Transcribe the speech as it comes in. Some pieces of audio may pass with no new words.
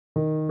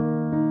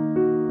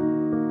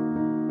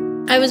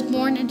I was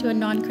born into a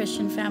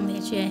non-Christian family,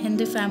 actually a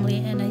Hindu family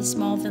in a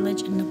small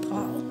village in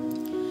Nepal.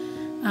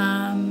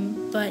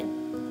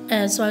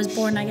 So I was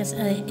born, I guess,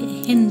 a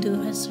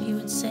Hindu, as you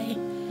would say.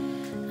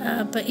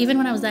 But even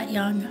when I was that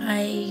young,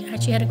 I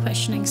actually had a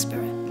questioning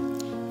spirit.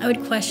 I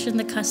would question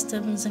the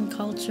customs and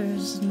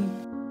cultures, and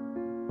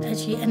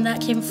that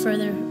came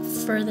further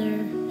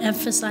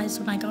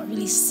emphasized when I got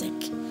really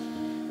sick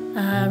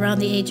around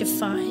the age of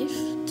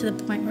 5, to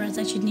the point where I was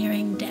actually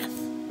nearing death.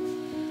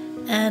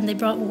 And they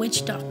brought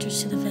witch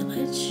doctors to the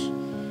village,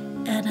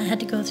 and I had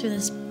to go through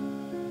this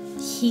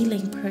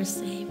healing per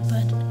se,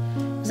 but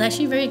it was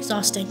actually very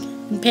exhausting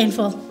and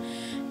painful,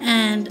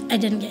 and I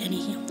didn't get any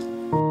healed.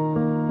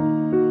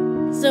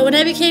 So when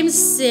I became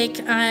sick,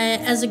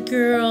 as a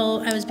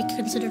girl, I was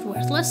considered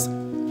worthless.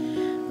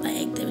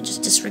 Like, they would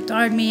just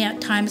disregard me.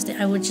 At times,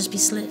 I would just be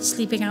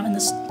sleeping out in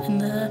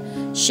the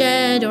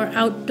shed or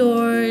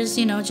outdoors,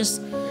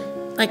 just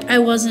like I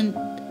wasn't,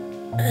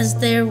 as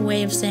their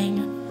way of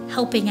saying,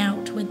 helping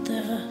out with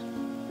the,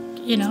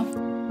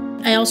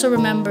 I also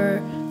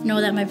know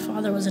that my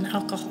father was an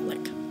alcoholic.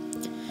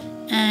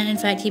 And in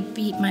fact, he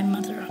beat my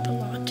mother up a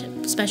lot,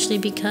 especially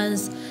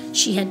because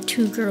she had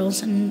 2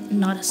 girls and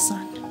not a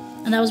son.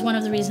 And that was one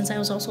of the reasons I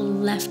was also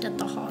left at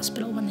the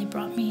hospital when they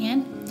brought me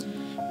in,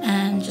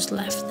 and just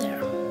left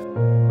there.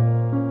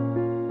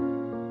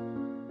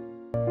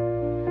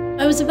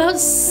 I was about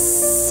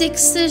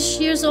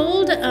 6-ish years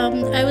old.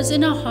 I was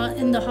in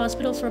the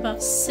hospital for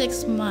about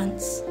 6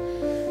 months.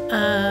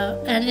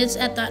 And it's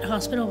at that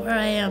hospital where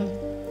I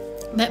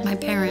met my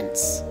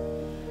parents.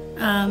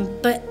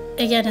 But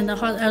again,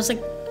 I was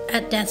like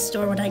at death's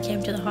door when I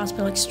came to the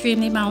hospital,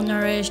 extremely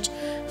malnourished,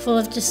 full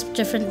of just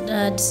different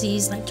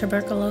disease like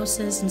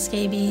tuberculosis and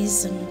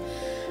scabies,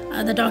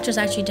 and the doctors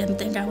actually didn't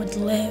think I would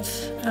live.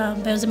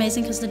 But it was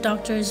amazing because the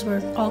doctors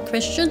were all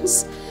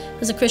Christians. It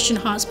was a Christian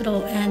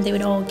hospital, and they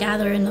would all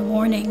gather in the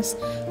mornings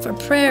for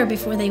prayer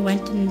before they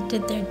went and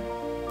did their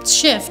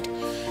shift,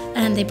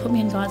 and they put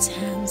me in God's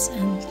hands,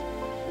 and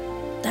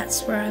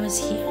that's where I was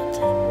healed.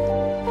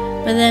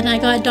 But then I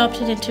got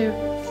adopted into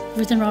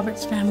Ruth and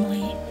Robert's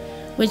family,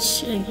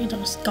 which,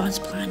 is God's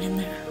plan in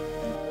there.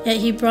 Yeah,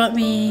 he brought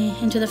me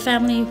into the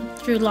family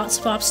through lots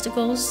of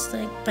obstacles.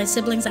 Like, my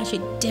siblings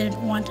actually didn't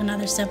want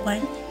another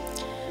sibling.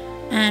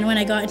 And when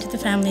I got into the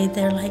family,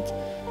 they're like,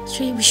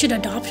 we should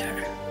adopt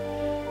her.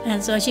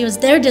 And so it was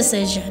their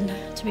decision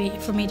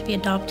for me to be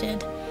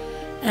adopted.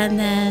 And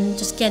then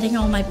just getting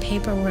all my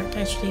paperwork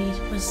actually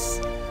was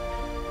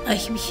a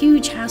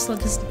huge hassle,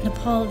 because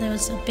Nepal, there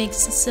was a big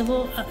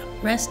civil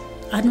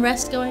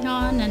unrest going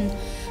on and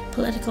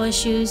political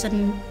issues,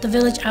 and the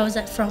village I was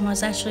from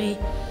was actually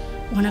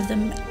one of the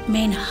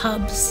main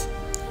hubs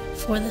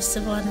for the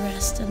civil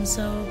unrest, and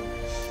so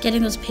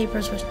getting those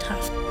papers was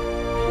tough.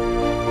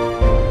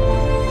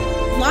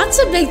 Lots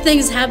of big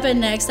things happened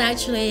next,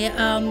 actually.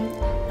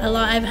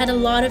 I've had a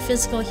lot of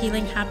physical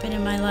healing happen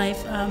in my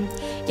life.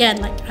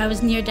 Again, like, I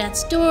was near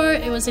death's door.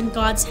 It was in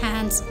God's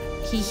hands.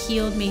 He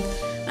healed me.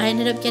 I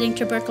ended up getting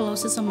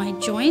tuberculosis on my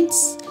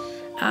joints.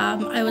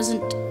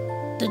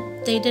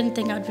 They didn't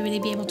think I would really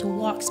be able to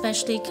walk,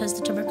 especially because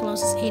the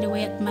tuberculosis ate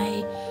away at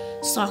my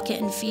socket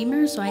and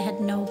femur, so I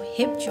had no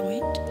hip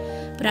joint,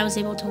 but I was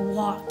able to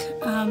walk.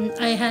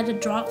 I had a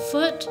drop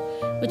foot,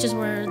 which is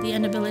where the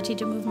inability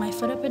to move my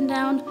foot up and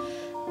down,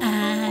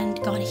 and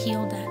God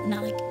healed that,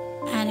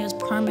 and it was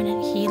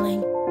permanent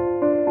healing.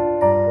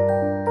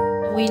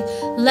 We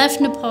left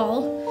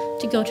Nepal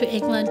to go to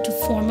England to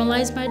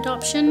formalize my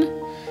adoption,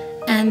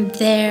 and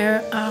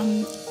there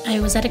I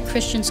was at a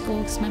Christian school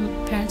because my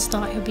parents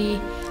thought it would be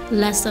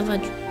less of a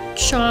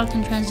shock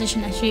and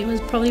transition. Actually, it was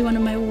probably one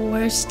of my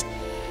worst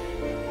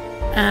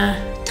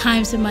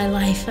times in my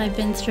life I've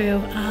been through.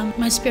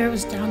 My spirit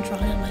was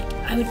downtrodden. Like,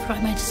 I would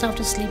cry myself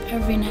to sleep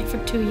every night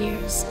for 2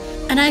 years.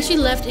 And I actually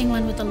left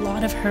England with a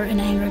lot of hurt and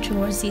anger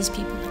towards these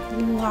people, like a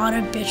lot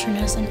of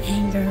bitterness and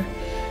anger.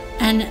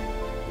 And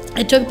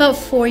it took about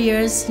 4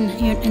 years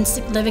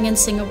living in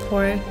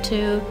Singapore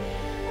to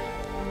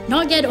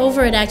not get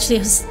over it. Actually, it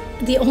was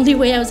the only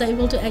way I was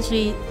able to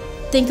actually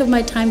think of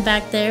my time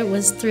back there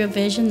was through a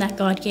vision that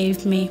God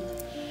gave me.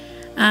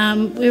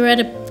 We were at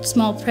a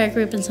small prayer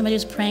group, and somebody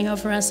was praying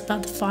over us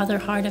about the Father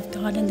heart of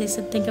God, and they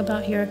said, think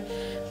about your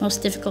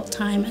most difficult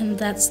time, and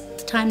that's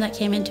the time that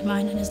came into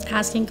mind, and is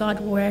asking God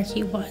where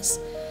He was.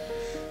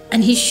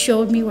 And He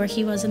showed me where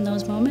He was in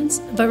those moments,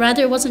 but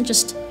rather it wasn't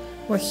just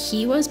where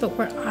He was, but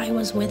where I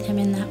was with Him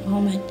in that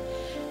moment.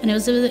 And it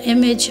was the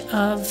image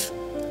of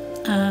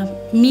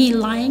me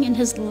lying in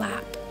His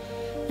lap,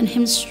 and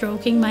Him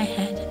stroking my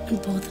head, and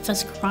both of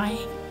us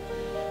crying.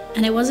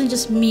 And it wasn't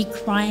just me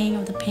crying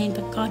of the pain,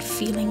 but God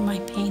feeling my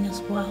pain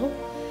as well.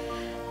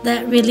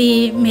 That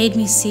really made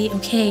me see,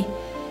 okay,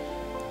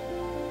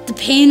 the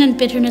pain and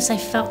bitterness I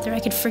felt there, I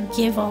could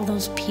forgive all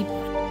those people.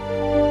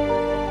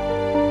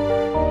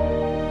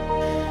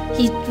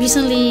 He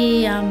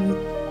recently,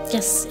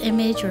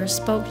 image or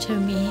spoke to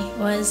me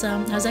was,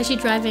 I was actually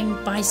driving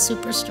by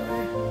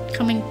Superstore,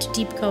 coming to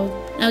Deep Cove.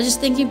 And I was just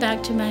thinking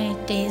back to my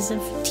days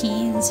of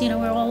teens,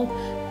 we're all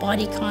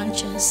body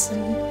conscious,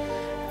 and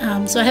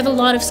So I have a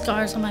lot of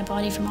scars on my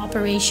body from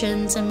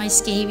operations and my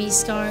scabies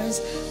scars,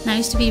 and I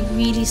used to be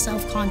really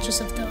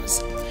self-conscious of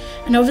those.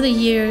 And over the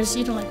years,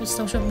 like with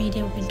social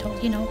media, we've been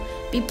told,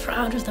 be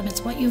proud of them.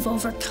 It's what you've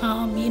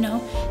overcome,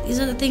 These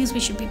are the things we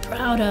should be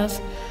proud of.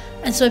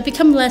 And so I've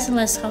become less and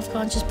less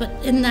self-conscious. But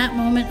in that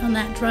moment, on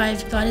that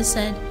drive, God has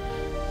said,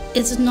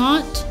 it's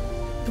not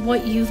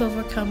what you've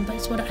overcome, but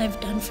it's what I've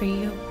done for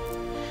you.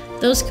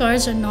 Those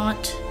scars are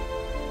not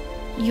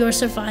your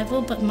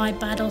survival, but my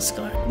battle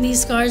scar.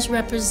 These scars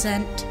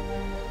represent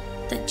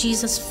that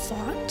Jesus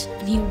fought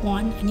and he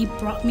won, and he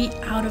brought me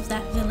out of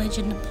that village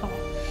in Nepal.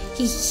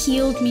 He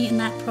healed me in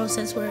that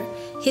process where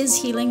his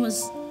healing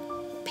was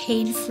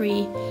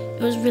pain-free,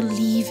 it was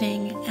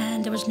relieving,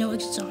 and there was no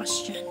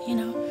exhaustion,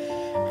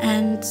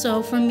 And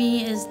so for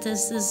me,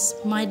 this is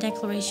my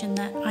declaration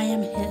that I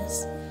am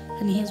his,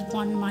 and he has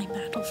won my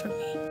battle for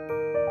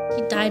me.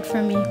 He died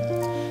for me,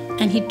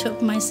 and he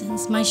took my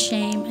sins, my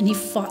shame, and he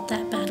fought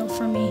that battle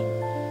for me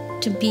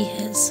to be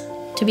his,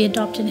 to be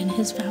adopted in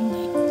his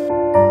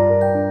family.